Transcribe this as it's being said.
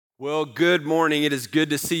Well, good morning. It is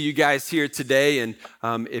good to see you guys here today. And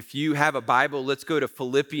if you have a Bible, let's go to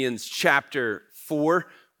Philippians chapter 4.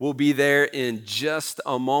 We'll be there in just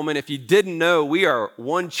a moment. If you didn't know, we are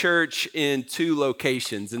one church in two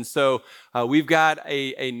locations. And so we've got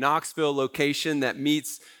a Knoxville location that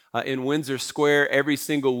meets in Windsor Square every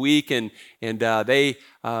single week. And they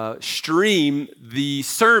stream the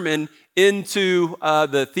sermon into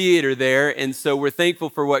the theater there. And so we're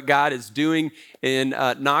thankful for what God is doing in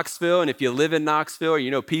Knoxville. And if you live in Knoxville or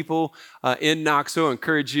you know people in Knoxville, I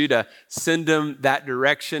encourage you to send them that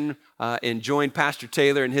direction and join Pastor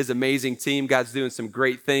Taylor and his amazing team. God's doing some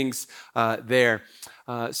great things there.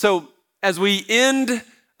 So as we end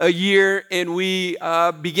a year and we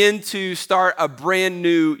begin to start a brand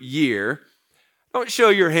new year, don't show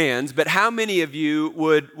your hands, but how many of you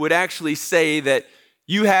would actually say that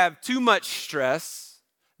you have too much stress,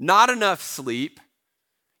 not enough sleep,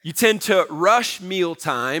 you tend to rush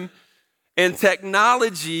mealtime, and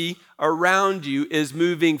technology around you is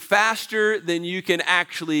moving faster than you can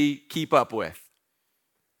actually keep up with?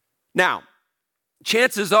 Now,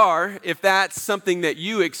 chances are, if that's something that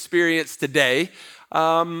you experience today,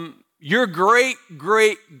 your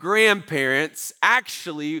great-great-grandparents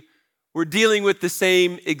actually were dealing with the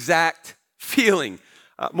same exact feeling.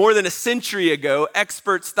 More than a century ago,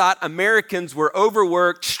 experts thought Americans were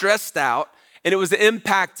overworked, stressed out, and it was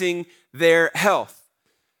impacting their health.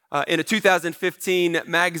 In a 2015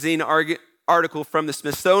 magazine article from the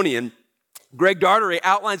Smithsonian, Greg Dartery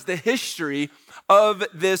outlines the history of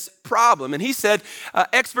this problem. And he said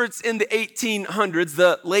experts in the 1800s,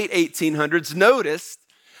 the late 1800s, noticed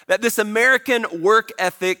that this American work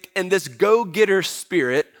ethic and this go-getter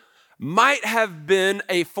spirit might have been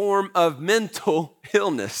a form of mental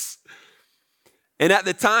illness. And at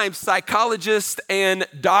the time, psychologists and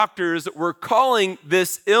doctors were calling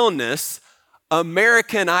this illness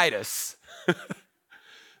Americanitis.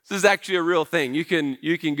 This is actually a real thing. You can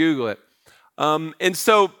Google it. And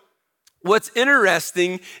so what's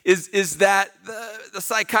interesting is that the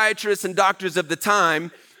psychiatrists and doctors of the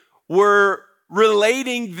time were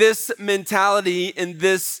relating this mentality and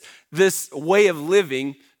this way of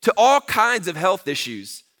living to all kinds of health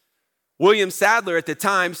issues. William Sadler at the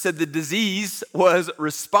time said the disease was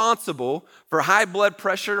responsible for high blood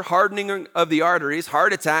pressure, hardening of the arteries,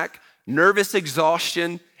 heart attack, nervous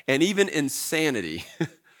exhaustion, and even insanity. It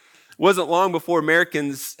wasn't long before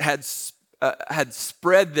Americans had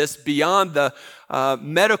spread this beyond the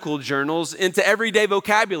medical journals into everyday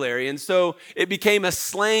vocabulary. And so it became a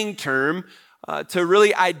slang term to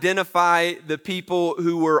really identify the people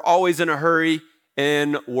who were always in a hurry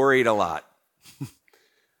and worried a lot.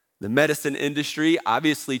 The medicine industry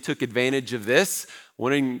obviously took advantage of this,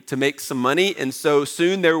 wanting to make some money, and so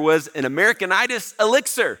soon there was an Americanitis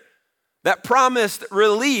elixir that promised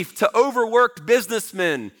relief to overworked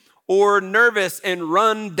businessmen or nervous and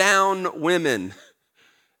run-down women.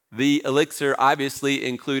 The elixir obviously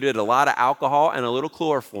included a lot of alcohol and a little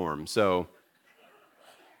chloroform, so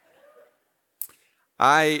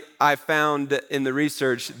I found in the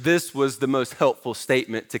research this was the most helpful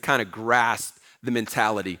statement to kind of grasp the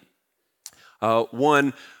mentality.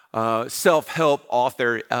 One self-help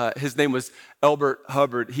author, his name was Elbert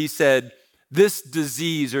Hubbard, he said, "This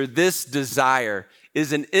disease or this desire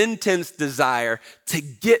is an intense desire to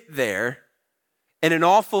get there and an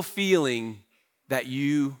awful feeling that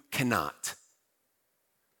you cannot."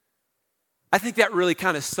 I think that really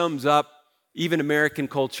kind of sums up even American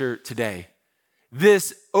culture today.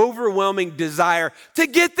 This overwhelming desire to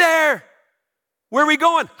get there. Where are we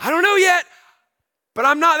going? I don't know yet, but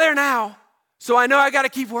I'm not there now. So I know I got to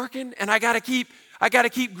keep working, and I got to keep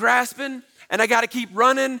grasping, and I got to keep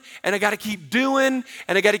running, and I got to keep doing,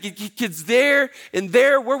 and I got to get kids there and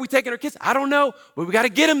there. Where are we taking our kids? I don't know, but we got to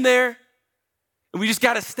get them there. And we just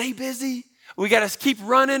got to stay busy. We got to keep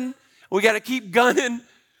running. We got to keep gunning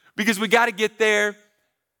because we got to get there,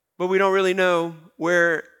 but we don't really know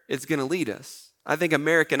where it's going to lead us. I think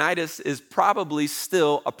Americanitis is probably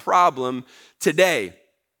still a problem today.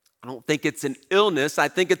 I don't think it's an illness. I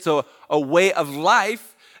think it's a way of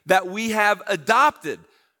life that we have adopted,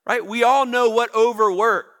 right? We all know what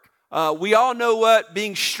overwork, we all know what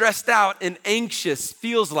being stressed out and anxious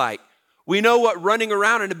feels like. We know what running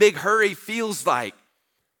around in a big hurry feels like.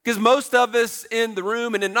 Because most of us in the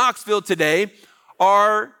room and in Knoxville today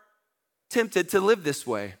are tempted to live this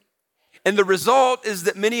way. And the result is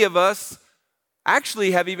that many of us actually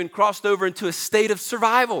have even crossed over into a state of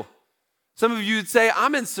survival. Some of you would say,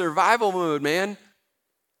 I'm in survival mode, man.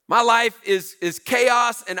 My life is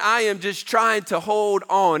chaos and I am just trying to hold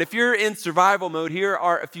on. If you're in survival mode, here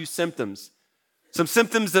are a few symptoms. Some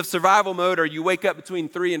symptoms of survival mode are you wake up between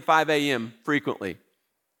 3 and 5 a.m. frequently,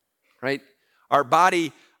 right? Our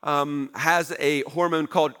body has a hormone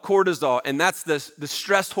called cortisol, and that's the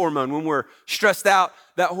stress hormone. When we're stressed out,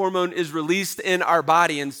 that hormone is released in our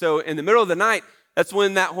body. And so in the middle of the night, that's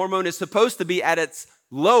when that hormone is supposed to be at its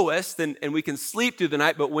lowest, and we can sleep through the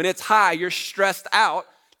night. But when it's high, you're stressed out,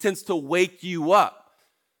 tends to wake you up.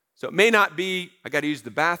 So it may not be, I got to use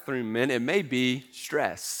the bathroom, man. It may be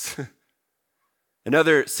stress.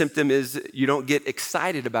 Another symptom is you don't get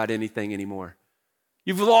excited about anything anymore.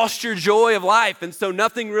 You've lost your joy of life, and so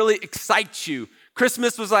nothing really excites you.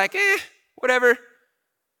 Christmas was like, whatever.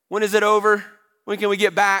 When is it over? When can we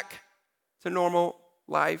get back to normal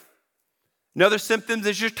life? Another symptom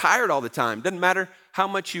is you're tired all the time. Doesn't matter how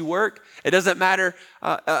much you work. It doesn't matter,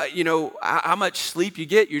 how much sleep you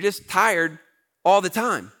get. You're just tired all the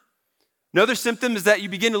time. Another symptom is that you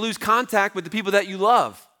begin to lose contact with the people that you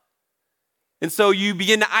love. And so you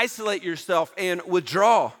begin to isolate yourself and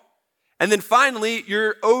withdraw. And then finally,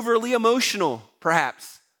 you're overly emotional,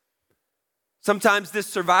 perhaps. Sometimes this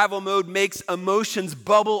survival mode makes emotions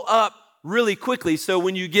bubble up really quickly. So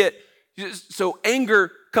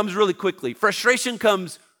anger comes really quickly. Frustration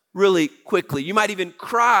comes really quickly. You might even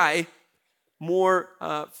cry more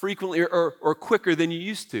frequently or quicker than you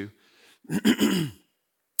used to.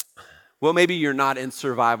 Well, maybe you're not in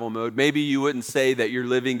survival mode. Maybe you wouldn't say that you're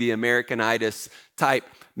living the Americanitis type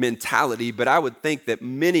mentality, but I would think that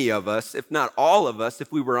many of us, if not all of us,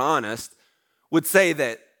 if we were honest, would say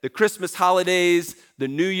that the Christmas holidays, the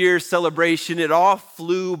New Year's celebration, it all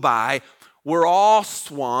flew by. We're all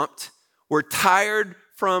swamped. We're tired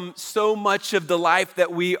from so much of the life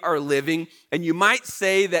that we are living, and you might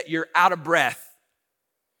say that you're out of breath,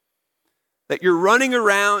 that you're running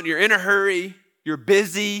around, you're in a hurry, you're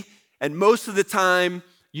busy, and most of the time,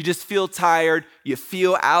 you just feel tired, you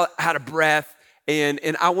feel out of breath, and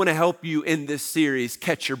I want to help you in this series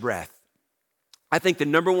catch your breath. I think the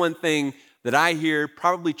number one thing that I hear,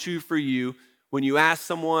 probably true for you, when you ask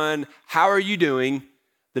someone, how are you doing?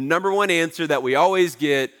 The number one answer that we always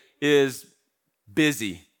get is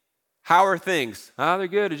busy. How are things? Oh, they're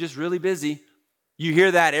good, it's just really busy. You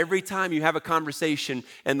hear that every time you have a conversation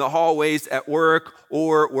in the hallways at work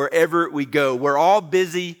or wherever we go. We're all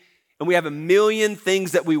busy, and we have a million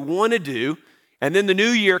things that we want to do. And then the new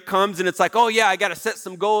year comes and it's like, oh yeah, I got to set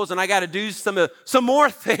some goals and I got to do some more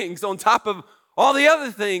things on top of all the other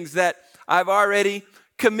things that I've already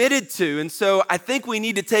committed to. And so I think we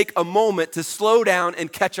need to take a moment to slow down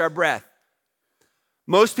and catch our breath.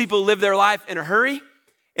 Most people live their life in a hurry.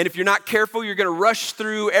 And if you're not careful, you're going to rush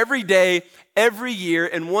through every day, every year.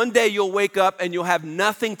 And one day you'll wake up and you'll have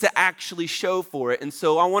nothing to actually show for it. And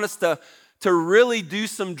so I want us to really do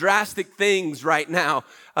some drastic things right now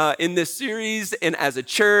in this series and as a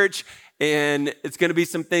church. And it's going to be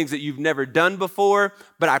some things that you've never done before.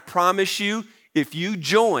 But I promise you, if you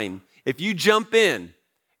jump in,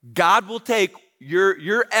 God will take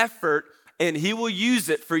your effort and he will use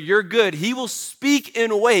it for your good. He will speak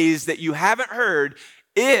in ways that you haven't heard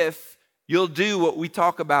if you'll do what we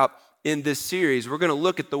talk about in this series. We're going to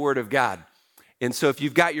look at the Word of God. And so if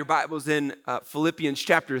you've got your Bibles in Philippians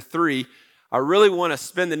chapter 3, I really want to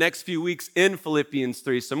spend the next few weeks in Philippians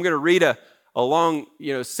 3. So I'm going to read a long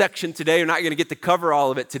section today. We're not going to get to cover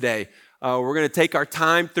all of it today. We're going to take our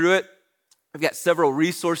time through it. I've got several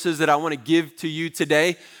resources that I want to give to you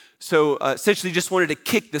today. So essentially just wanted to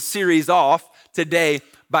kick the series off today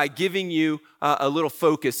by giving you a little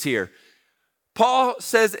focus here. Paul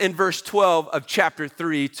says in verse 12 of chapter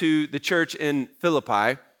 3 to the church in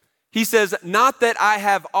Philippi, he says, not that I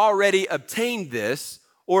have already obtained this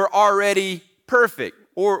or already perfect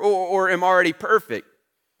or am already perfect,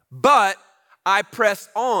 but I press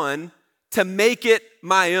on to make it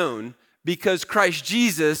my own because Christ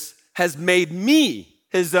Jesus has made me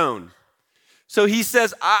his own. So he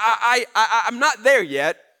says, I'm not there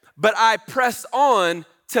yet, but I press on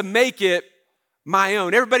to make it my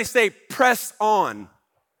own. Everybody say, press on.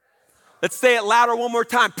 Let's say it louder one more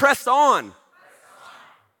time. Press on.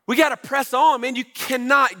 We got to press on, man. You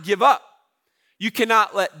cannot give up. You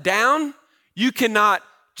cannot let down. You cannot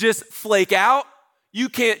just flake out. You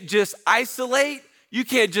can't just isolate. You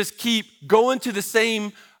can't just keep going to the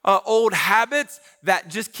same old habits that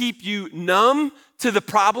just keep you numb to the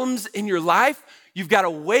problems in your life. You've got to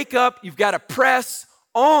wake up. You've got to press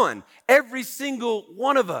on. Every single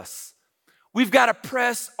one of us. We've got to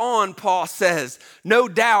press on, Paul says. No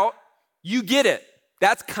doubt you get it.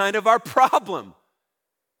 That's kind of our problem.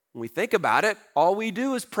 When we think about it, all we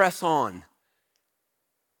do is press on.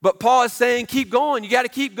 But Paul is saying, keep going. You got to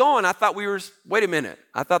keep going. Wait a minute.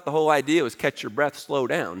 I thought the whole idea was catch your breath, slow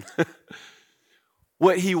down.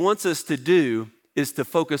 what he wants us to do is to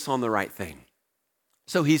focus on the right thing.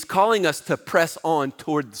 So he's calling us to press on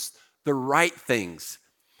towards the right things.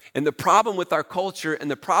 And the problem with our culture and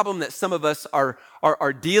the problem that some of us are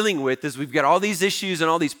dealing with is we've got all these issues and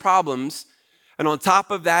all these problems. And on top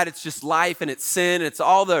of that, it's just life and it's sin. It's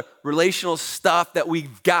all the relational stuff that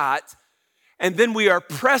we've got. And then we are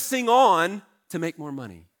pressing on to make more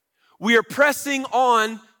money. We are pressing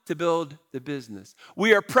on to build the business.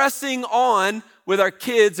 We are pressing on with our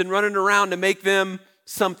kids and running around to make them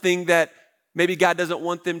something that maybe God doesn't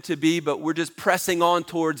want them to be, but we're just pressing on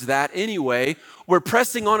towards that anyway. We're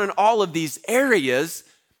pressing on in all of these areas,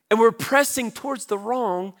 and we're pressing towards the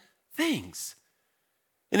wrong things.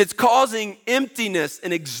 And it's causing emptiness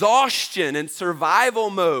and exhaustion and survival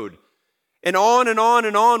mode. And on and on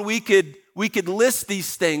and on we could list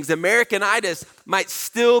these things. Americanitis might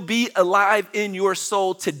still be alive in your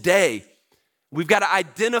soul today. We've got to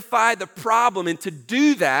identify the problem, and to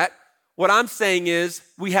do that, what I'm saying is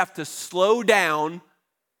we have to slow down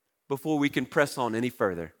before we can press on any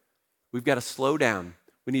further. We've got to slow down.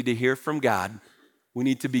 We need to hear from God. We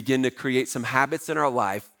need to begin to create some habits in our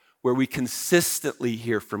life where we consistently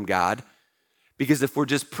hear from God. Because if we're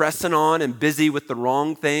just pressing on and busy with the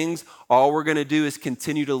wrong things, all we're going to do is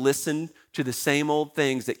continue to listen to the same old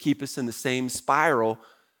things that keep us in the same spiral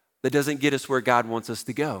that doesn't get us where God wants us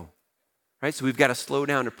to go. Right? So we've got to slow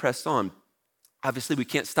down and press on. Obviously, we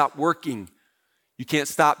can't stop working. You can't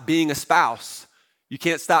stop being a spouse. You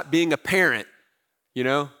can't stop being a parent. You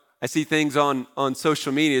know, I see things on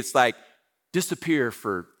social media. It's like, disappear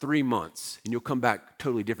for 3 months and you'll come back a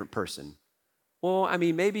totally different person. Well, I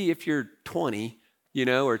mean, maybe if you're 20,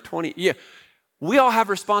 or 20, yeah. We all have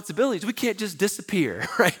responsibilities. We can't just disappear,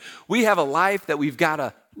 right? We have a life that we've got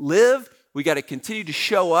to live. We got to continue to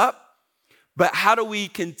show up. But how do we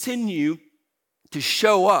continue to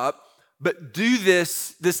show up but do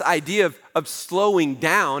this idea of slowing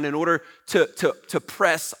down in order to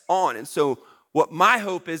press on? And so what my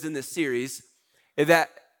hope is in this series is that,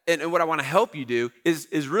 and what I want to help you do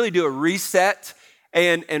is really do a reset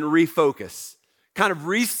and refocus. Kind of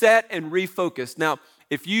reset and refocus. Now,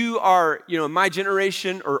 if you are, in my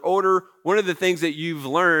generation or older, one of the things that you've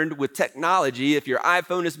learned with technology, if your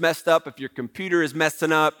iPhone is messed up, if your computer is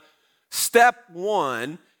messing up, step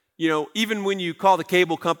one, even when you call the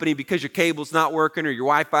cable company because your cable's not working or your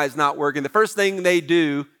Wi-Fi is not working, the first thing they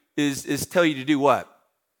do is tell you to do what?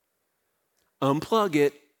 Unplug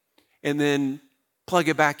it and then plug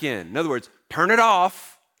it back in. In other words, turn it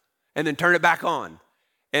off and then turn it back on.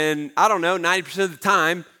 And I don't know, 90% of the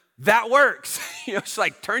time, that works. It's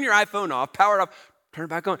like turn your iPhone off, power it off, turn it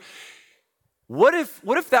back on. What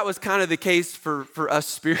if that was kind of the case for us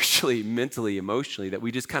spiritually, mentally, emotionally, that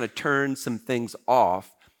we just kind of turn some things off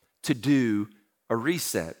to do a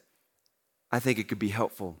reset? I think it could be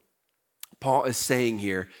helpful. Paul is saying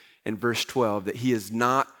here in verse 12 that he is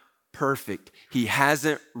not perfect. He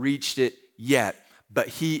hasn't reached it yet, but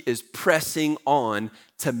he is pressing on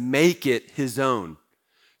to make it his own.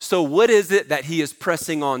 So what is it that he is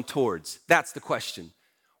pressing on towards? That's the question.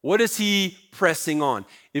 What is he pressing on?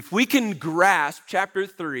 If we can grasp chapter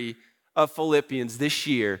 3 of Philippians this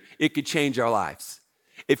year, it could change our lives.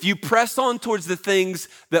 If you press on towards the things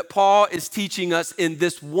that Paul is teaching us in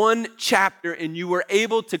this one chapter and you were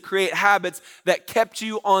able to create habits that kept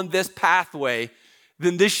you on this pathway,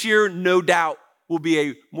 then this year, no doubt, will be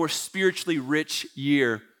a more spiritually rich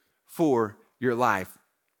year for your life.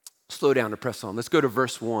 Slow down to press on. Let's go to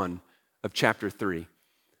verse 1 of chapter 3.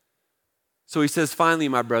 So he says, finally,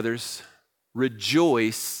 my brothers,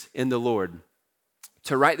 rejoice in the Lord.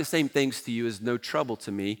 To write the same things to you is no trouble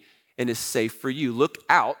to me and is safe for you. Look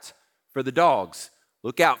out for the dogs.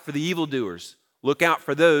 Look out for the evildoers. Look out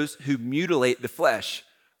for those who mutilate the flesh.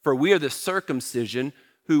 For we are the circumcision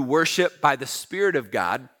who worship by the Spirit of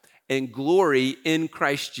God and glory in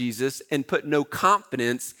Christ Jesus and put no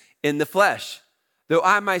confidence in the flesh. Though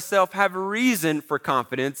I myself have reason for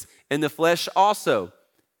confidence in the flesh also.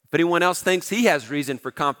 If anyone else thinks he has reason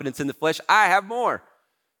for confidence in the flesh, I have more.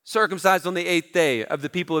 Circumcised on the 8th day, of the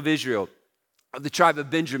people of Israel, of the tribe of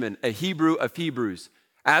Benjamin, a Hebrew of Hebrews.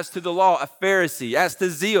 As to the law, a Pharisee. As to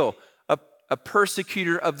zeal, a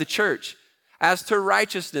persecutor of the church. As to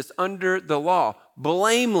righteousness under the law,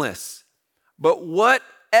 blameless. But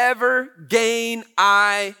whatever gain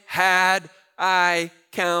I had, I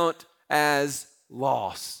count as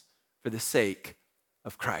loss for the sake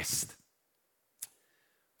of Christ.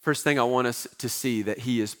 First thing I want us to see that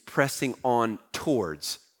he is pressing on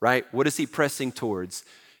towards, right? What is he pressing towards?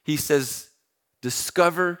 He says,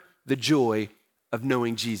 discover the joy of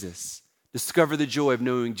knowing Jesus. Discover the joy of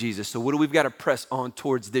knowing Jesus. So what do we've got to press on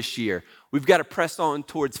towards this year? We've got to press on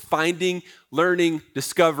towards finding, learning,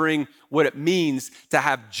 discovering what it means to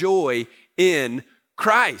have joy in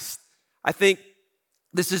Christ. I think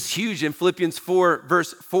this is huge. In Philippians 4,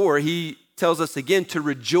 verse 4, he tells us again to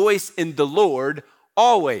rejoice in the Lord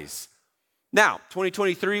always. Now,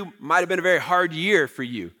 2023 might have been a very hard year for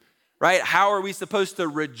you, right? How are we supposed to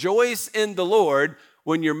rejoice in the Lord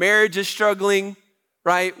when your marriage is struggling,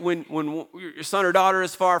 right? When your son or daughter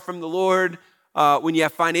is far from the Lord, when you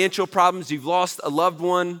have financial problems, you've lost a loved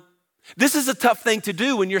one. This is a tough thing to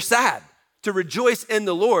do when you're sad, to rejoice in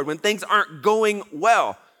the Lord when things aren't going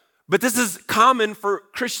well. But this is common for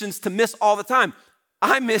Christians to miss all the time.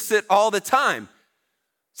 I miss it all the time.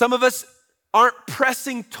 Some of us aren't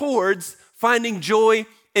pressing towards finding joy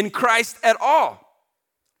in Christ at all.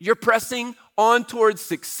 You're pressing on towards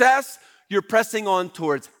success. You're pressing on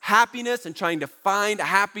towards happiness and trying to find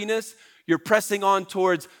happiness. You're pressing on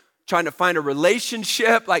towards trying to find a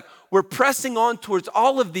relationship. Like, we're pressing on towards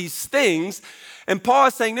all of these things. And Paul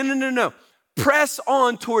is saying, no. Press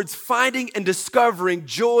on towards finding and discovering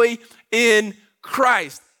joy in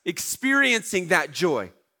Christ, experiencing that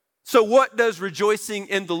joy. So what does rejoicing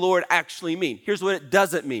in the Lord actually mean? Here's what it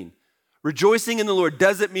doesn't mean. Rejoicing in the Lord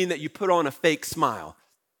doesn't mean that you put on a fake smile,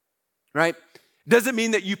 right? It doesn't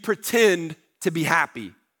mean that you pretend to be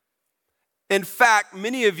happy. In fact,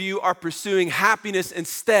 many of you are pursuing happiness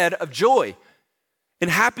instead of joy.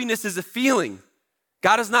 And happiness is a feeling.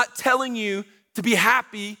 God is not telling you to be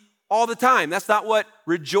happy all the time. That's not what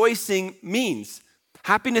rejoicing means.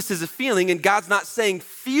 Happiness is a feeling, and God's not saying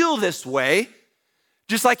feel this way,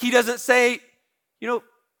 just like he doesn't say,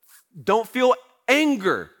 don't feel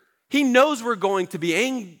anger. He knows we're going to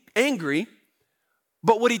be angry,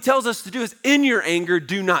 but what he tells us to do is in your anger,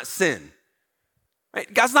 do not sin.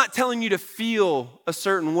 Right? God's not telling you to feel a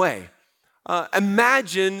certain way.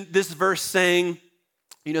 Imagine this verse saying,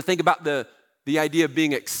 think about the idea of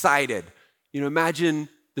being excited. Imagine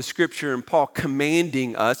the scripture and Paul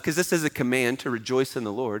commanding us, because this is a command to rejoice in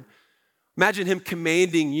the Lord. Imagine him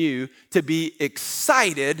commanding you to be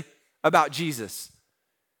excited about Jesus.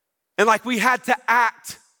 And like we had to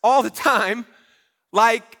act all the time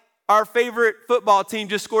like our favorite football team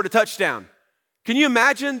just scored a touchdown. Can you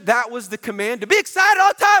imagine that was the command? To be excited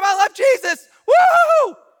all the time. I love Jesus.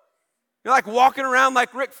 Woo! You're like walking around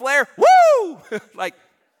like Ric Flair. Woo! Like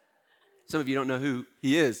some of you don't know who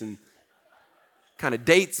he is and kind of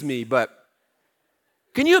dates me, but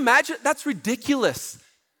can you imagine? That's ridiculous.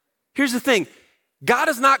 Here's the thing. God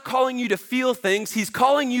is not calling you to feel things. He's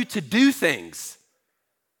calling you to do things.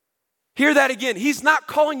 Hear that again. He's not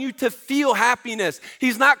calling you to feel happiness.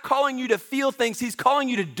 He's not calling you to feel things. He's calling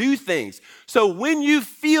you to do things. So when you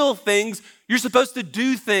feel things, you're supposed to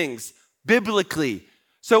do things biblically.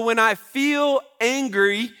 So when I feel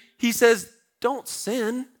angry, he says, don't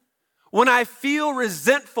sin. When I feel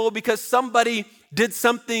resentful because somebody did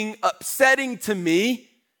something upsetting to me,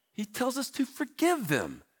 he tells us to forgive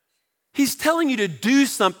them. He's telling you to do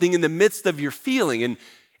something in the midst of your feeling.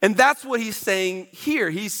 And that's what he's saying here.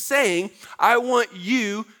 He's saying, I want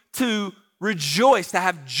you to rejoice, to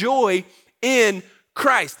have joy in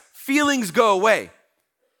Christ. Feelings go away.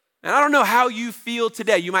 And I don't know how you feel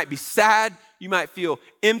today. You might be sad. You might feel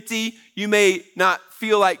empty. You may not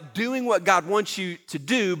feel like doing what God wants you to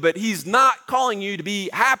do, but he's not calling you to be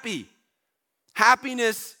happy.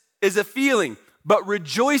 Happiness is a feeling, but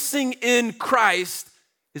rejoicing in Christ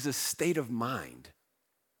is a state of mind.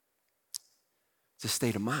 It's a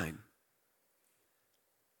state of mind.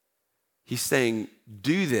 He's saying,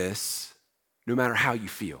 do this no matter how you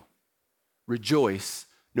feel. Rejoice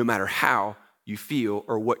no matter how you feel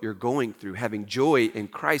or what you're going through. Having joy in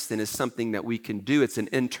Christ then is something that we can do. It's an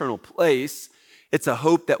internal place. It's a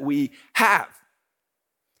hope that we have.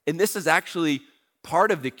 And this is actually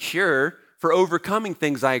part of the cure for overcoming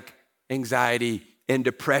things like anxiety and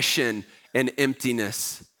depression and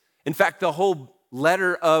emptiness. In fact, the whole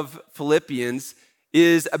letter of Philippians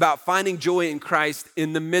is about finding joy in Christ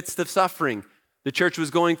in the midst of suffering. The church was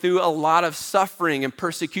going through a lot of suffering and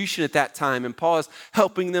persecution at that time, and Paul is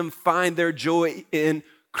helping them find their joy in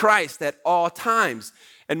Christ at all times.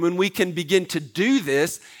 And when we can begin to do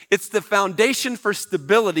this, it's the foundation for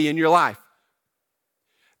stability in your life.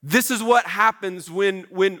 This is what happens when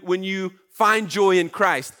you find joy in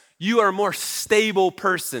Christ. You are a more stable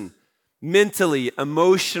person, mentally,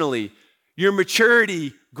 emotionally. Your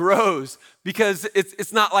maturity grows because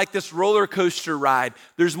it's not like this roller coaster ride.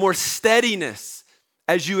 There's more steadiness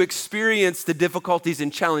as you experience the difficulties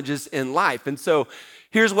and challenges in life. And so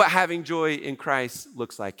here's what having joy in Christ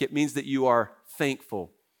looks like. It means that you are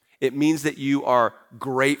thankful. It means that you are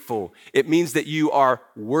grateful. It means that you are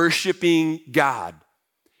worshiping God.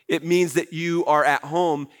 it means that you are at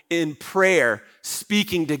home in prayer,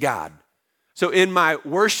 speaking to God. So in my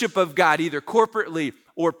worship of God, either corporately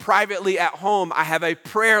or privately at home, I have a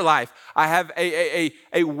prayer life. I have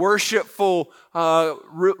a worshipful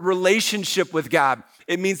relationship with God.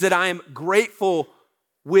 It means that I am grateful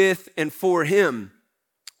with and for him.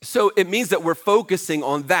 So it means that we're focusing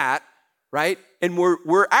on that, right? And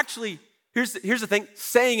we're actually, here's the thing,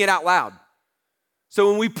 saying it out loud. So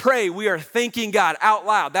when we pray, we are thanking God out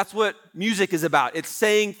loud. That's what music is about. It's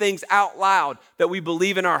saying things out loud that we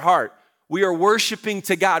believe in our heart. We are worshiping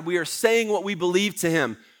to God. We are saying what we believe to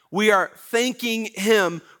him. We are thanking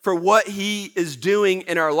him for what he is doing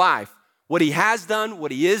in our life, what he has done,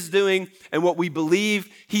 what he is doing, and what we believe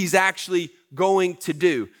he's actually going to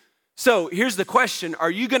do. So here's the question. Are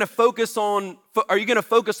you going to focus on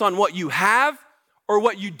what you have or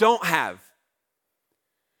what you don't have?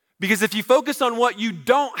 Because if you focus on what you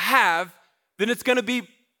don't have, then it's going to be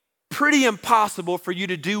pretty impossible for you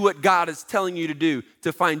to do what God is telling you to do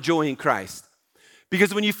to find joy in Christ.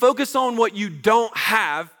 Because when you focus on what you don't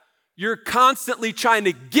have, you're constantly trying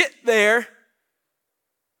to get there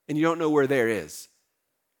and you don't know where there is.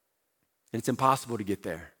 And it's impossible to get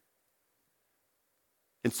there.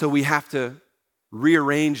 And so we have to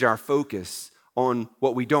rearrange our focus on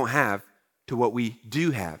what we don't have to what we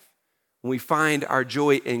do have. When we find our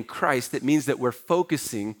joy in Christ, it means that we're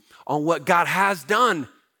focusing on what God has done,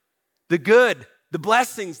 the good, the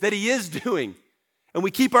blessings that he is doing. And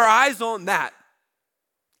we keep our eyes on that.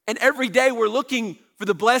 And every day we're looking for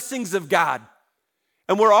the blessings of God.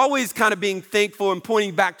 And we're always kind of being thankful and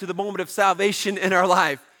pointing back to the moment of salvation in our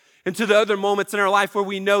life and to the other moments in our life where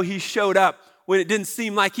we know he showed up when it didn't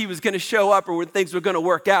seem like he was going to show up or when things were going to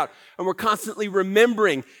work out. And we're constantly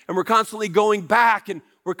remembering and we're constantly going back and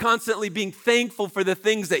we're constantly being thankful for the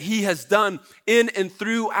things that he has done in and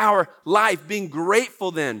through our life, being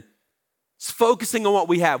grateful then. It's focusing on what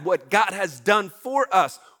we have, what God has done for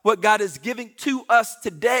us, what God is giving to us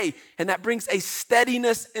today. And that brings a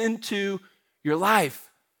steadiness into your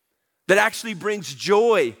life that actually brings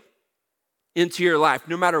joy into your life,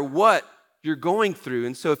 no matter what you're going through.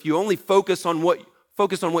 And so if you only focus on what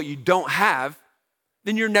you don't have,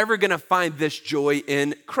 then you're never going to find this joy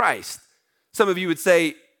in Christ. Some of you would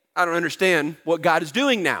say, I don't understand what God is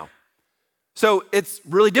doing now. So it's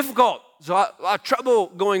really difficult. There's a lot of trouble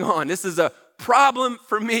going on. This is a problem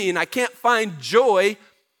for me, and I can't find joy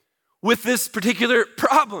with this particular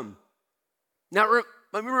problem. Now,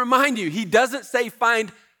 let me remind you, he doesn't say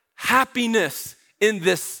find happiness in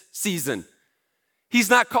this season. He's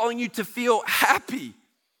not calling you to feel happy.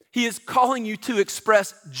 He is calling you to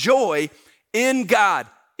express joy in God,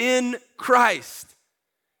 in Christ.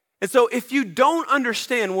 And so if you don't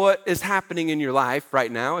understand what is happening in your life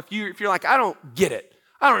right now, if you're like, I don't get it,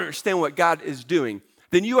 I don't understand what God is doing,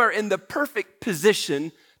 then you are in the perfect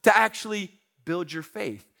position to actually build your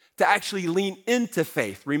faith, to actually lean into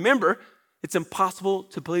faith. Remember, it's impossible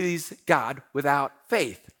to please God without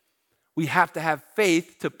faith. We have to have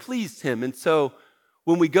faith to please him. And so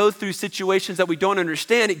when we go through situations that we don't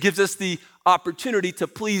understand, it gives us the opportunity to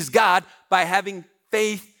please God by having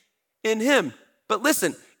faith in him. But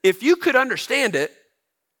listen, if you could understand it,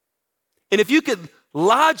 and if you could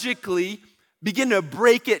logically begin to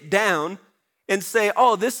break it down and say,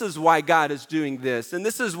 oh, this is why God is doing this, and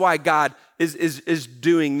this is why God is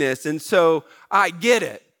doing this, and so I get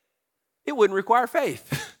it, it wouldn't require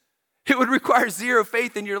faith. It would require zero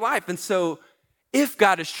faith in your life. And so if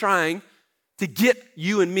God is trying to get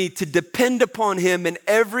you and me to depend upon him in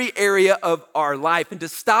every area of our life and to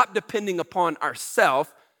stop depending upon ourselves,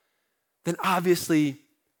 then obviously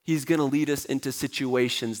he's going to lead us into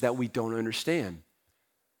situations that we don't understand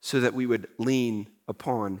so that we would lean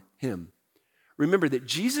upon him. Remember that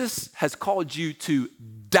Jesus has called you to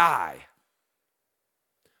die.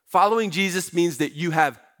 Following Jesus means that you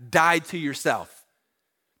have died to yourself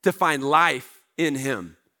to find life in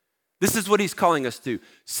him. This is what he's calling us to.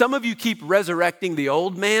 Some of you keep resurrecting the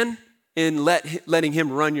old man and letting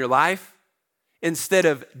him run your life instead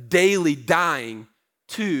of daily dying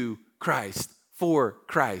to Christ, for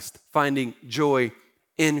Christ, finding joy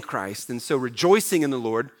in Christ. And so rejoicing in the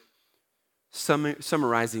Lord,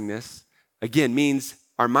 summarizing this, again, means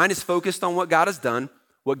our mind is focused on what God has done,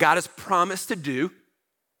 what God has promised to do.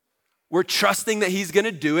 We're trusting that he's going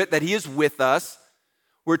to do it, that he is with us.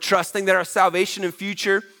 We're trusting that our salvation and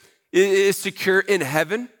future is secure in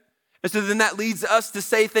heaven. And so then that leads us to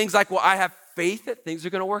say things like, well, I have faith that things are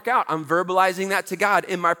going to work out. I'm verbalizing that to God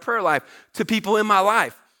in my prayer life, to people in my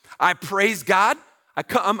life. I praise God.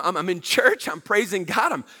 I'm in church. I'm praising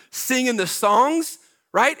God. I'm singing the songs,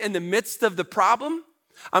 right, in the midst of the problem.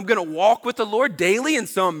 I'm going to walk with the Lord daily, and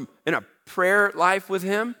so I'm in a prayer life with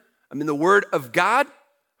him. I'm in the Word of God.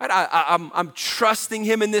 Right? I'm trusting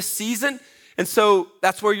him in this season. And so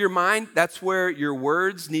that's where your mind, that's where your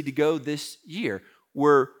words need to go this year.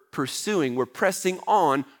 We're pressing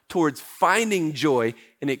on towards finding joy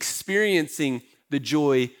and experiencing the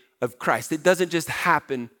joy of Christ. It doesn't just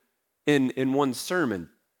happen in one sermon.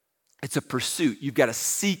 It's a pursuit. You've got to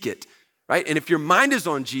seek it, right? And if your mind is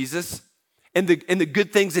on Jesus and the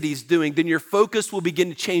good things that he's doing, then your focus will begin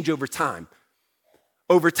to change over time.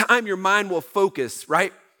 Over time, your mind will focus,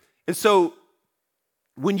 right? And so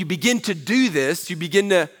when you begin to do this, you begin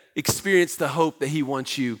to experience the hope that he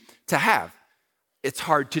wants you to have. It's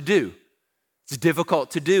hard to do. It's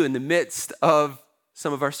difficult to do in the midst of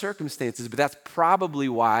some of our circumstances, but that's probably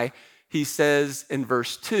why he says in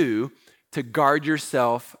verse 2 to guard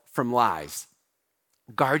yourself from lies.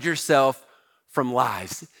 Guard yourself from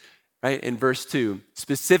lies, right? In verse 2,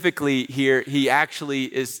 specifically here, he actually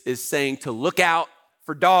is saying to look out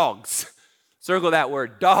for dogs. Circle that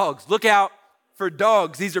word, dogs. Look out for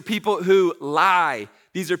dogs. These are people who lie.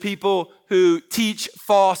 These are people who teach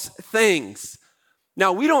false things.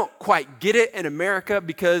 Now, we don't quite get it in America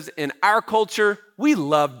because in our culture, we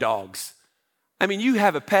love dogs. I mean, you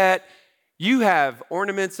have a pet, you have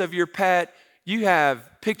ornaments of your pet, you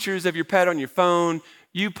have pictures of your pet on your phone,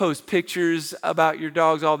 you post pictures about your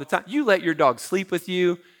dogs all the time. You let your dog sleep with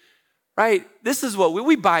you, right? This is what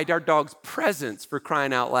we buy our dogs presents, for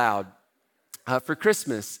crying out loud, for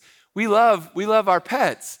Christmas. We love our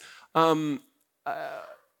pets.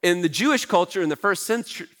 In the Jewish culture in the first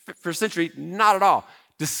century, not at all.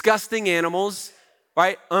 Disgusting animals,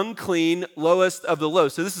 right? Unclean, lowest of the low.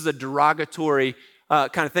 So this is a derogatory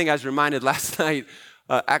kind of thing. I was reminded last night,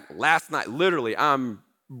 literally, I'm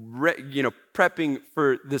prepping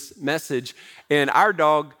for this message, and our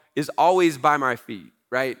dog is always by my feet,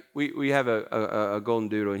 right? We have a golden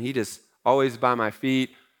doodle, and he just always by my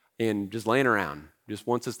feet and just laying around. Just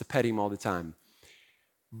wants us to pet him all the time.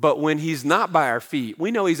 But when he's not by our feet, we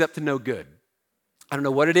know he's up to no good. I don't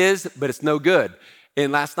know what it is, but it's no good.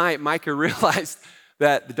 And last night, Micah realized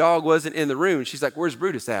that the dog wasn't in the room. She's like, "Where's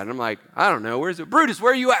Brutus at?" And I'm like, "I don't know. Where's it? Brutus,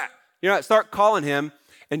 where are you at?" I start calling him.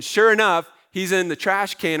 And sure enough, he's in the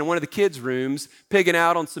trash can in one of the kids' rooms, pigging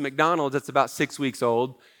out on some McDonald's that's about 6 weeks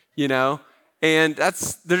old, And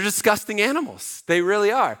they're disgusting animals. They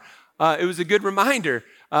really are. It was a good reminder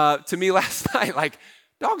to me last night, like,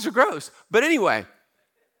 dogs are gross. But anyway,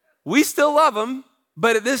 we still love them,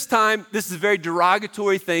 but at this time, this is a very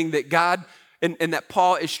derogatory thing that God and that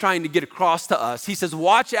Paul is trying to get across to us. He says,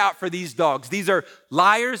 watch out for these dogs. These are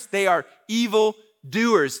liars. They are evil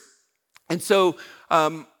doers. And so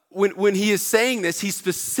when he is saying this, he's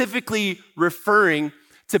specifically referring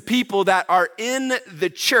to people that are in the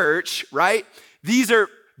church, right? These are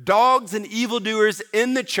dogs and evildoers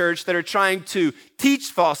in the church that are trying to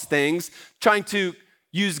teach false things, trying to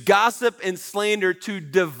use gossip and slander to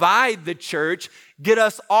divide the church, get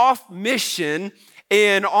us off mission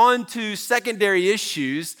and onto secondary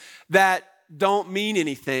issues that don't mean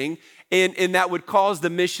anything, and that would cause the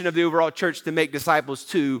mission of the overall church to make disciples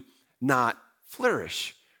to not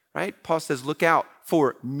flourish, right? Paul says, look out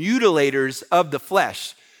for mutilators of the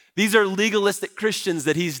flesh. These are legalistic Christians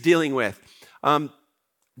that he's dealing with.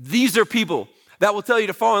 These are people that will tell you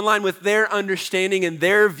to fall in line with their understanding and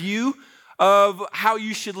their view of how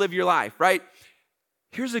you should live your life, right?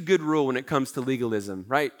 Here's a good rule when it comes to legalism,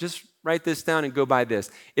 right? Just write this down and go by this.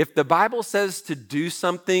 If the Bible says to do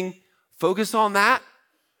something, focus on that,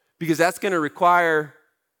 because that's going to require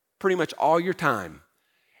pretty much all your time.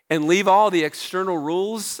 And leave all the external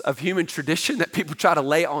rules of human tradition that people try to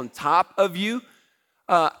lay on top of you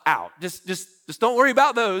out. Just don't worry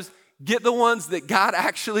about those. Get the ones that God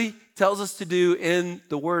actually tells us to do in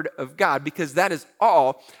the Word of God, because that is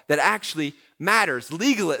all that actually matters.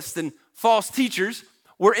 Legalists and false teachers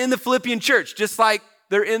were in the Philippian church, just like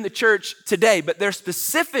they're in the church today. But their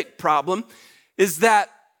specific problem is that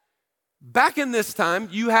back in this time,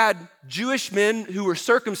 you had Jewish men who were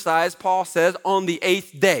circumcised, Paul says, on the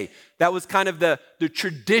 8th day. That was kind of the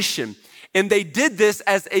tradition. And they did this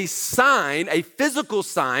as a sign, a physical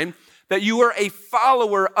sign, that you were a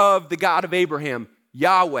follower of the God of Abraham,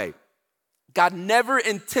 Yahweh. God never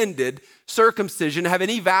intended circumcision to have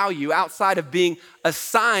any value outside of being a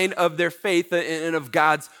sign of their faith and of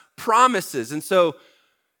God's promises. And so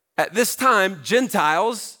at this time,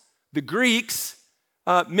 Gentiles, the Greeks,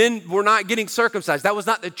 men were not getting circumcised. That was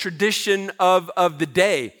not the tradition of the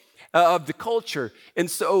day, of the culture.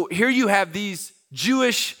 And so here you have these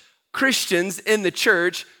Jewish Christians in the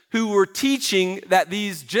church who were teaching that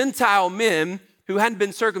these Gentile men who hadn't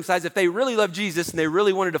been circumcised, if they really loved Jesus and they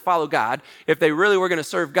really wanted to follow God, if they really were going to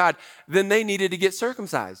serve God, then they needed to get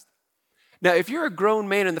circumcised. Now, if you're a grown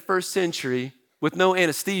man in the first century with no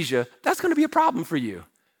anesthesia, that's going to be a problem for you.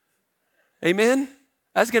 Amen?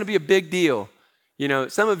 That's going to be a big deal. You know,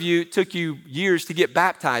 some of you took you years to get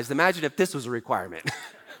baptized. Imagine if this was a requirement.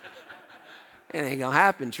 It ain't going to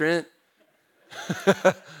happen, Trent.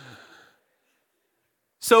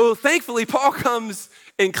 So thankfully, Paul comes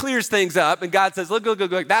and clears things up, and God says, look,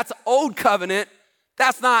 that's old covenant.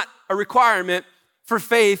 That's not a requirement for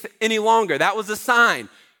faith any longer. That was a sign.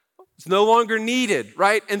 It's no longer needed,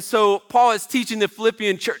 right? And so Paul is teaching the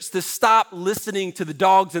Philippian church to stop listening to the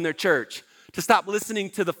dogs in their church, to stop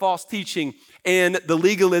listening to the false teaching and the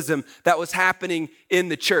legalism that was happening in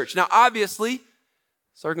the church. Now, obviously,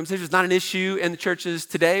 circumcision is not an issue in the churches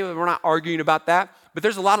today. We're not arguing about that. But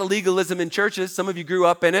there's a lot of legalism in churches. Some of you grew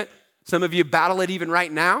up in it. Some of you battle it even right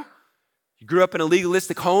now. You grew up in a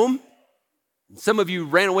legalistic home. Some of you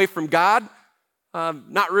ran away from God,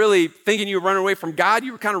 not really thinking you were running away from God.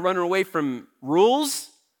 You were kind of running away from rules,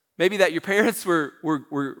 maybe that your parents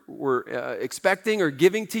were expecting or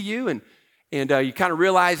giving to you. And you kind of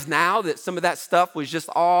realize now that some of that stuff was just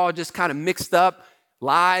all just kind of mixed up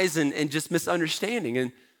lies and just misunderstanding.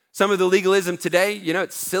 And some of the legalism today, you know,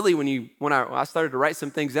 it's silly when I started to write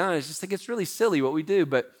some things down, I just think it's really silly what we do.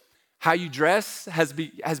 But how you dress has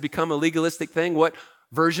become a legalistic thing. What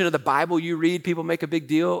version of the Bible you read, people make a big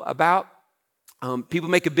deal about. People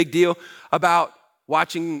make a big deal about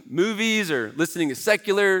watching movies or listening to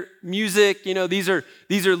secular music. You know, these are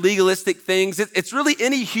legalistic things. It's really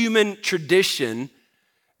any human tradition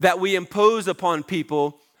that we impose upon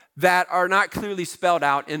people that are not clearly spelled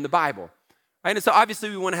out in the Bible. Right? And so obviously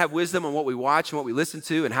we want to have wisdom on what we watch and what we listen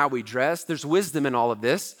to and how we dress. There's wisdom in all of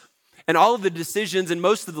this. And all of the decisions and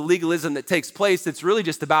most of the legalism that takes place, it's really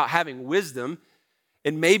just about having wisdom.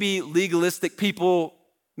 And maybe legalistic people,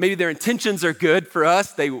 maybe their intentions are good for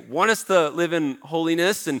us. They want us to live in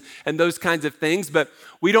holiness and those kinds of things. But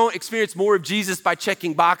we don't experience more of Jesus by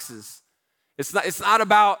checking boxes. It's not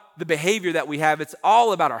about the behavior that we have. It's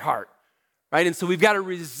all about our heart. Right? And so we've got to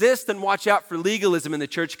resist and watch out for legalism in the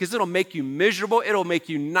church because it'll make you miserable. It'll make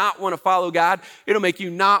you not want to follow God. It'll make you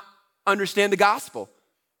not understand the gospel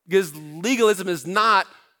because legalism is not,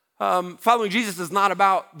 following Jesus is not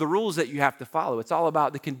about the rules that you have to follow. It's all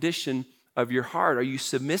about the condition of your heart. Are you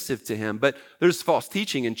submissive to him? But there's false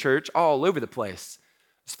teaching in church all over the place.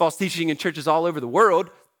 There's false teaching in churches all over the world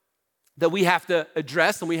that we have to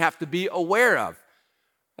address and we have to be aware of.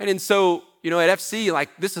 And so, you know, at FC, like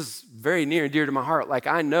this is very near and dear to my heart. Like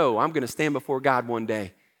I know I'm going to stand before God one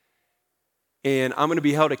day and I'm going to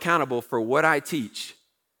be held accountable for what I teach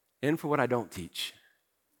and for what I don't teach.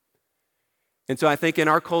 And so I think in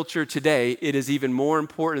our culture today, it is even more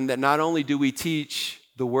important that not only do we teach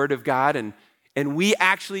the Word of God and we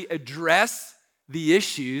actually address the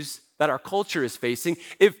issues that our culture is facing.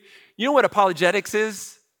 If you know what apologetics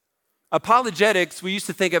is? Apologetics, we used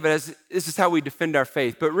to think of it as this is how we defend our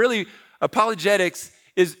faith, but really apologetics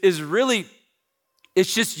is really,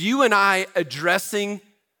 it's just you and I addressing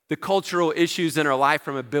the cultural issues in our life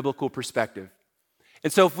from a biblical perspective.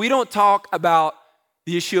 And so if we don't talk about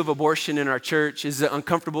the issue of abortion in our church, as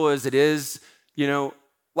uncomfortable as it is, you know,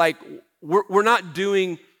 like we're not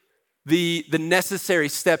doing the necessary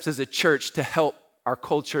steps as a church to help our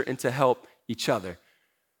culture and to help each other.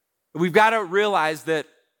 We've got to realize that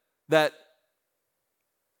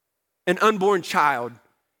an unborn child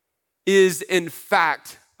is in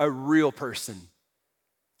fact a real person.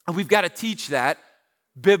 And we've got to teach that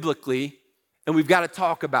biblically, and we've got to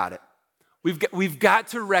talk about it. We've got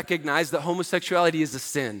to recognize that homosexuality is a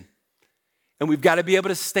sin, and we've got to be able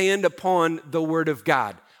to stand upon the Word of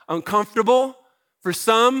God. Uncomfortable for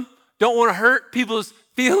some, don't want to hurt people's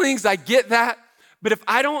feelings, I get that. But if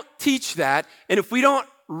I don't teach that, and if we don't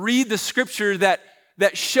read the scripture that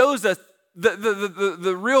shows us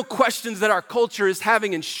the real questions that our culture is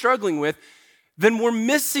having and struggling with, then we're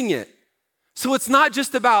missing it. So it's not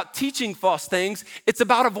just about teaching false things, it's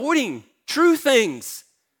about avoiding true things.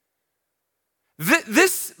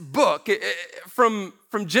 This book, from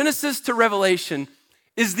Genesis to Revelation,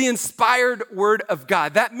 is the inspired word of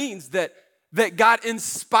God. That means that God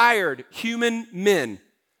inspired human men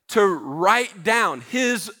to write down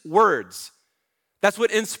his words. That's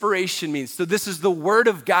what inspiration means. So this is the word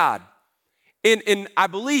of God. And I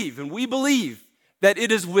believe, and we believe, that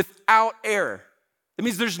it is without error. It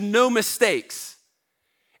means there's no mistakes.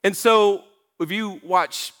 And so if you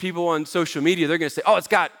watch people on social media, they're going to say, oh, it's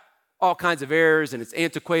got all kinds of errors and it's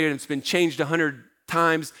antiquated and it's been changed 100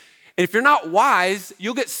 times. And if you're not wise,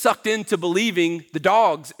 you'll get sucked into believing the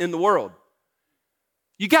dogs in the world.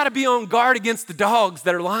 you got to be on guard against the dogs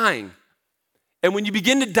that are lying. And when you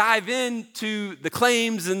begin to dive into the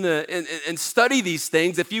claims and study these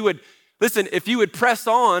things, if you would press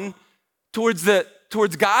on towards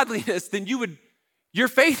godliness, then your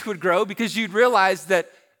faith would grow because you'd realize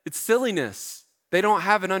that it's silliness. They don't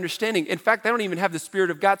have an understanding. In fact, they don't even have the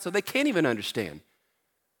Spirit of God, so they can't even understand.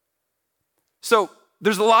 So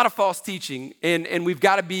there's a lot of false teaching, and we've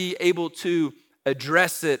got to be able to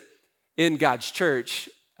address it in God's church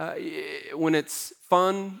when it's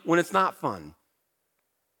fun, when it's not fun.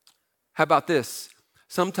 How about this?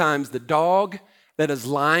 Sometimes the dog that is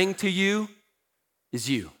lying to you is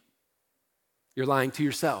you. You're lying to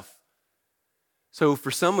yourself. So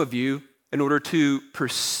for some of you, in order to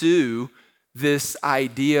pursue this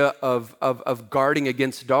idea of guarding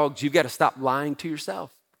against dogs, you've got to stop lying to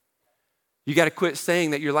yourself. You got to quit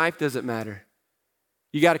saying that your life doesn't matter.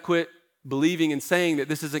 You got to quit believing and saying that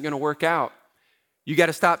this isn't going to work out. You got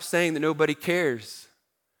to stop saying that nobody cares.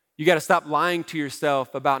 You got to stop lying to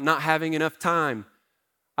yourself about not having enough time.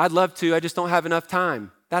 I'd love to, I just don't have enough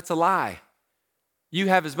time. That's a lie. You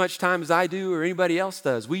have as much time as I do or anybody else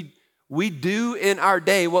does. We do in our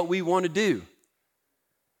day what we want to do.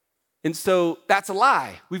 And so that's a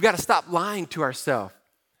lie. We've got to stop lying to ourselves.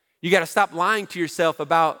 You got to stop lying to yourself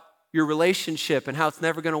about your relationship and how it's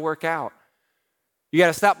never going to work out. You got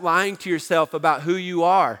to stop lying to yourself about who you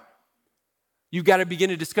are. You've got to begin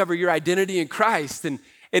to discover your identity in Christ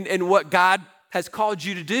and what God has called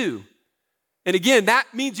you to do. And again, that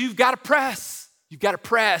means you've got to press. You've got to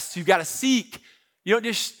press. You've got to seek. You don't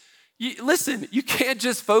just, listen, you can't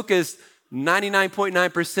just focus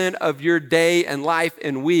 99.9% of your day and life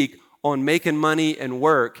and week on making money and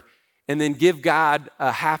work and then give God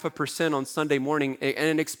 0.5% on Sunday morning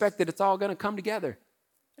and expect that it's all going to come together.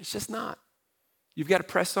 It's just not. You've got to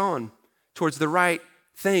press on towards the right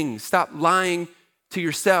thing. Stop lying to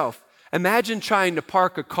yourself. Imagine trying to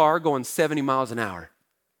park a car going 70 miles an hour.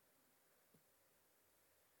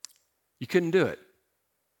 You couldn't do it.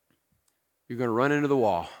 You're going to run into the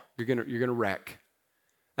wall. You're going to wreck.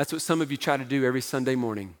 That's what some of you try to do every Sunday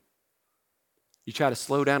morning. You try to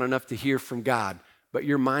slow down enough to hear from God, but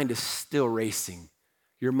your mind is still racing.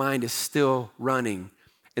 Your mind is still running.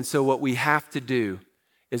 And so what we have to do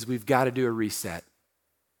is we've got to do a reset.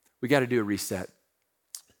 We got to do a reset.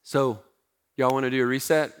 So y'all want to do a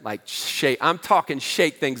reset? Like shake. I'm talking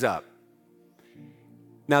shake things up.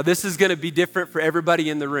 Now this is going to be different for everybody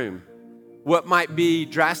in the room. What might be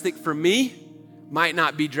drastic for me might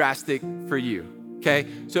not be drastic for you, okay?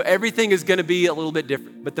 So everything is going to be a little bit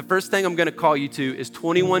different. But the first thing I'm going to call you to is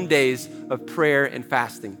 21 days of prayer and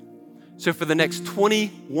fasting. So for the next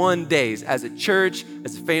 21 days, as a church,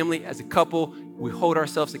 as a family, as a couple, we hold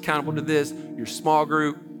ourselves accountable to this. Your small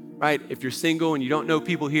group, right? If you're single and you don't know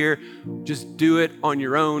people here, just do it on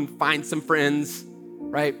your own. Find some friends,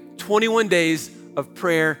 right? 21 days of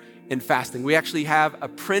prayer and fasting. We actually have a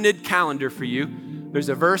printed calendar for you. There's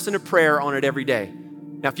a verse and a prayer on it every day.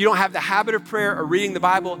 Now, if you don't have the habit of prayer or reading the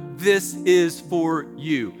Bible, this is for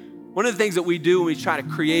you. One of the things that we do when we try to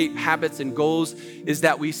create habits and goals is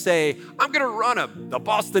that we say, I'm going to run the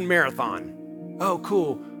Boston Marathon. Oh,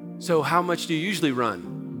 cool. So how much do you usually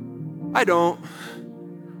run? I don't.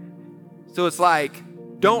 So it's like,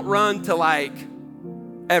 don't run to like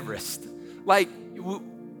Everest. Like,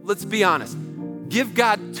 let's be honest. Give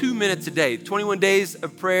God 2 minutes a day. 21 days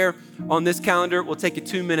of prayer on this calendar will take you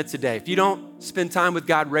 2 minutes a day. If you don't spend time with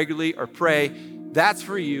God regularly or pray, that's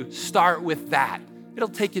for you. Start with that. It'll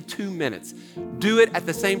take you 2 minutes. Do it at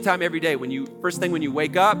the same time every day. First thing when you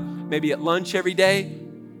wake up, maybe at lunch every day,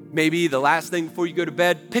 maybe the last thing before you go to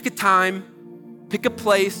bed. Pick a time, pick a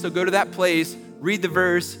place, so go to that place, read the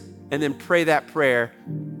verse, and then pray that prayer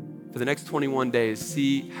for the next 21 days.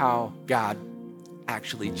 See how God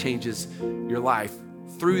actually changes your life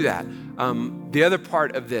through that. The other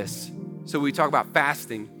part of this, so we talk about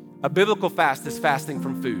fasting. A biblical fast is fasting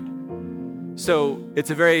from food. So it's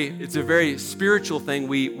a very spiritual thing.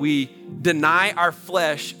 We deny our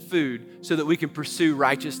flesh food so that we can pursue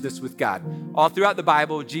righteousness with God. All throughout the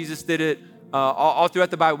Bible, Jesus did it. All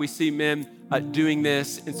throughout the Bible, we see men doing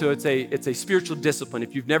this, and so it's a spiritual discipline.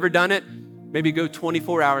 If you've never done it, maybe go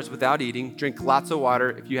 24 hours without eating, drink lots of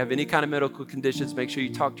water. If you have any kind of medical conditions, make sure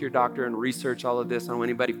you talk to your doctor and research all of this. I don't want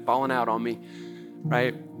anybody falling out on me,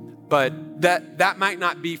 right? But that might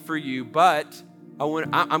not be for you, but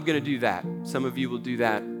I'm gonna do that. Some of you will do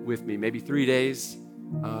that with me, maybe 3 days,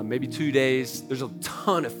 maybe 2 days. There's a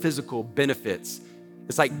ton of physical benefits.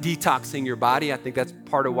 It's like detoxing your body. I think that's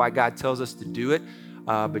part of why God tells us to do it,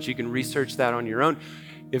 but you can research that on your own.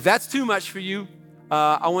 If that's too much for you,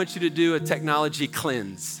 I want you to do a technology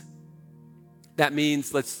cleanse. That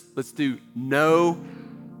means let's do no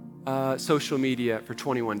social media for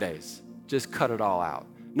 21 days. Just cut it all out.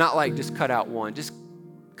 Not like just cut out one, just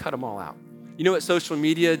cut them all out. You know what social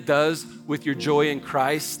media does with your joy in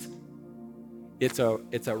Christ? It's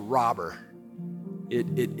a robber.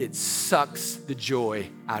 It sucks the joy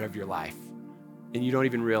out of your life, and you don't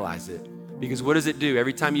even realize it. Because what does it do?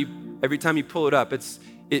 Every time you pull it up,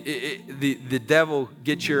 the devil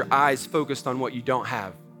gets your eyes focused on what you don't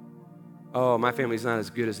have. Oh, my family's not as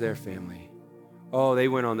good as their family. Oh, they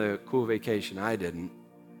went on the cool vacation. I didn't.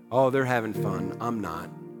 Oh, they're having fun. I'm not.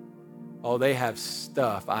 Oh, they have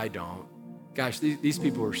stuff. I don't. Gosh, these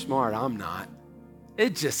people are smart. I'm not.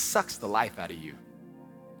 It just sucks the life out of you.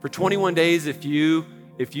 For 21 days, if you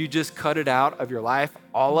just cut it out of your life,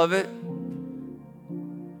 all of it,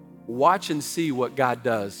 watch and see what God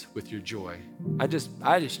does with your joy. I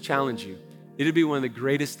just challenge you. It'll be one of the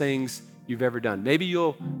greatest things you've ever done. Maybe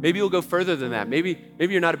you'll go further than that. Maybe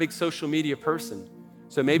you're not a big social media person.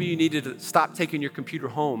 So maybe you need to stop taking your computer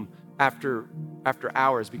home after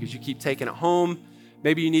hours because you keep taking it home.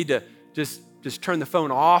 Maybe you need to just turn the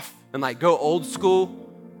phone off and like go old school,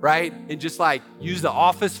 right? And just like use the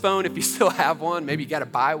office phone if you still have one. Maybe you got to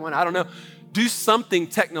buy one. I don't know. Do something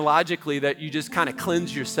technologically that you just kind of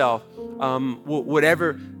cleanse yourself,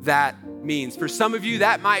 whatever that means. For some of you,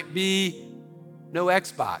 that might be no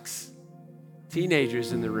Xbox.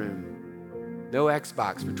 Teenagers in the room, no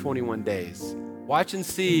Xbox for 21 days. Watch and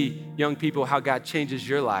see, young people, how God changes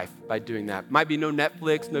your life by doing that. Might be no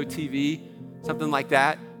Netflix, no TV, something like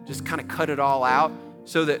that. Just kind of cut it all out.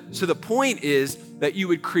 So the point is that you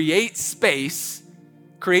would create space,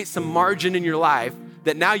 create some margin in your life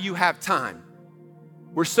that now you have time.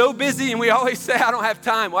 We're so busy and we always say, I don't have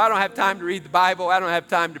time. Well, I don't have time to read the Bible. I don't have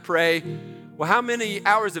time to pray. Well, how many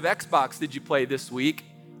hours of Xbox did you play this week?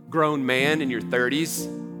 Grown man in your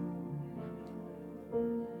 30s.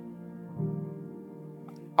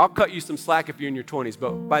 I'll cut you some slack if you're in your 20s,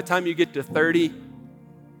 but by the time you get to 30,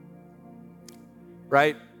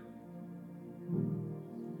 right?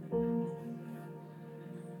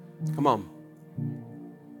 Come on.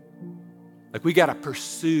 Like we got to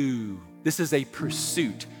pursue. This is a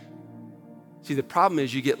pursuit. See, the problem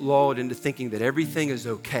is you get lulled into thinking that everything is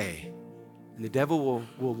okay, and the devil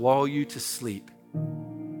will lull you to sleep.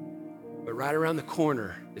 But right around the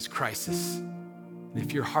corner is crisis. And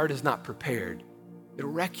if your heart is not prepared,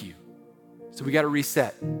 it'll wreck you. So we got to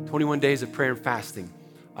reset. 21 days of prayer and fasting.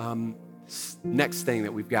 Next thing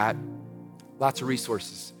that we've got, lots of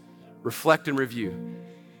resources. Reflect and review.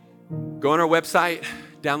 Go on our website,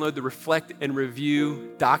 download the Reflect and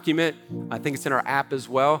Review document. I think it's in our app as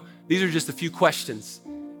well. These are just a few questions.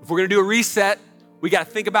 If we're going to do a reset, we got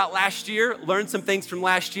to think about last year, learn some things from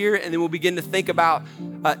last year, and then we'll begin to think about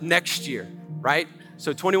next year, right?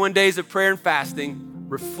 So 21 days of prayer and fasting,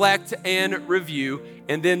 reflect and review,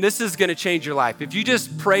 and then this is going to change your life. If you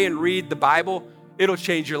just pray and read the Bible, it'll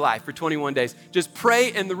change your life for 21 days. Just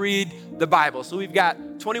pray and read the Bible. So we've got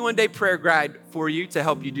 21-day prayer guide for you to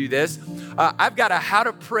help you do this. I've got a How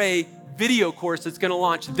to Pray video course that's going to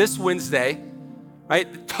launch this Wednesday,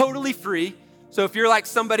 right? Totally free. So if you're like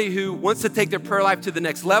somebody who wants to take their prayer life to the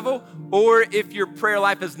next level, or if your prayer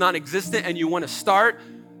life is non-existent and you want to start,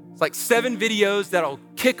 it's like 7 videos that'll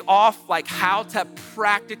kick off like how to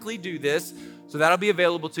practically do this. So that'll be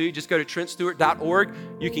available to you. Just go to trentstewart.org.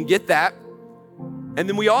 You can get that. And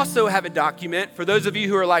then we also have a document for those of you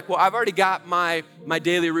who are like, well, I've already got my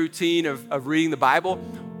daily routine of reading the Bible.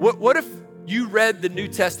 What if you read the New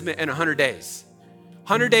Testament in 100 days?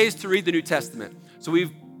 100 days to read the New Testament. So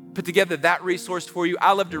we've put together that resource for you.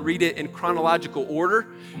 I love to read it in chronological order.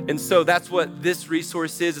 And so that's what this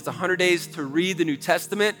resource is. It's 100 days to read the New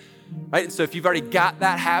Testament, right? And so if you've already got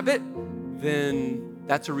that habit, then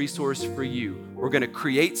that's a resource for you. We're going to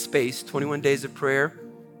create space, 21 days of prayer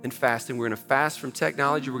and fasting. We're going to fast from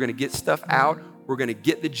technology. We're going to get stuff out. We're going to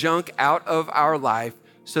get the junk out of our life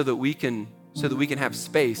so that we can have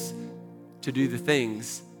space to do the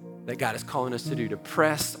things that God is calling us to do, to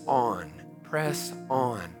press on,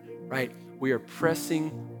 right? We are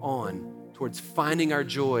pressing on towards finding our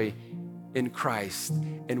joy in Christ,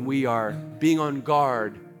 and we are being on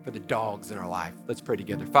guard for the dogs in our life. Let's pray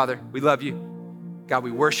together. Father, we love you. God, we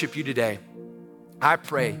worship you today. I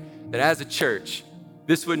pray that as a church,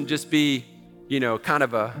 this wouldn't just be, kind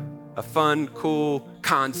of a fun, cool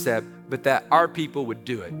concept, but that our people would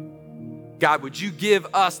do it. God, would you give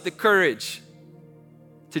us the courage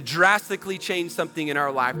to drastically change something in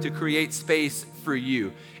our life, to create space for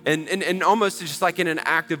you? And almost just like in an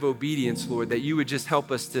act of obedience, Lord, that you would just help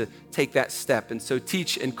us to take that step. And so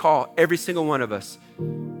teach and call every single one of us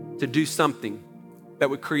to do something that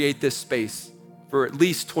would create this space for at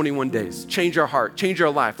least 21 days. Change our heart, change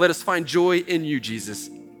our life. Let us find joy in you, Jesus.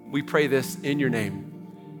 We pray this in your name.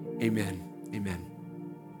 Amen. Amen.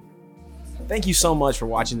 Thank you so much for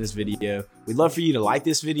watching this video. We'd love for you to like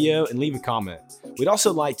this video and leave a comment. We'd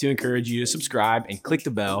also like to encourage you to subscribe and click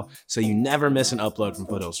the bell so you never miss an upload from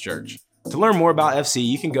Foothills Church. To learn more about FC,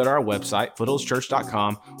 you can go to our website,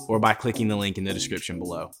 foothillschurch.com, or by clicking the link in the description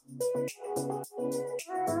below.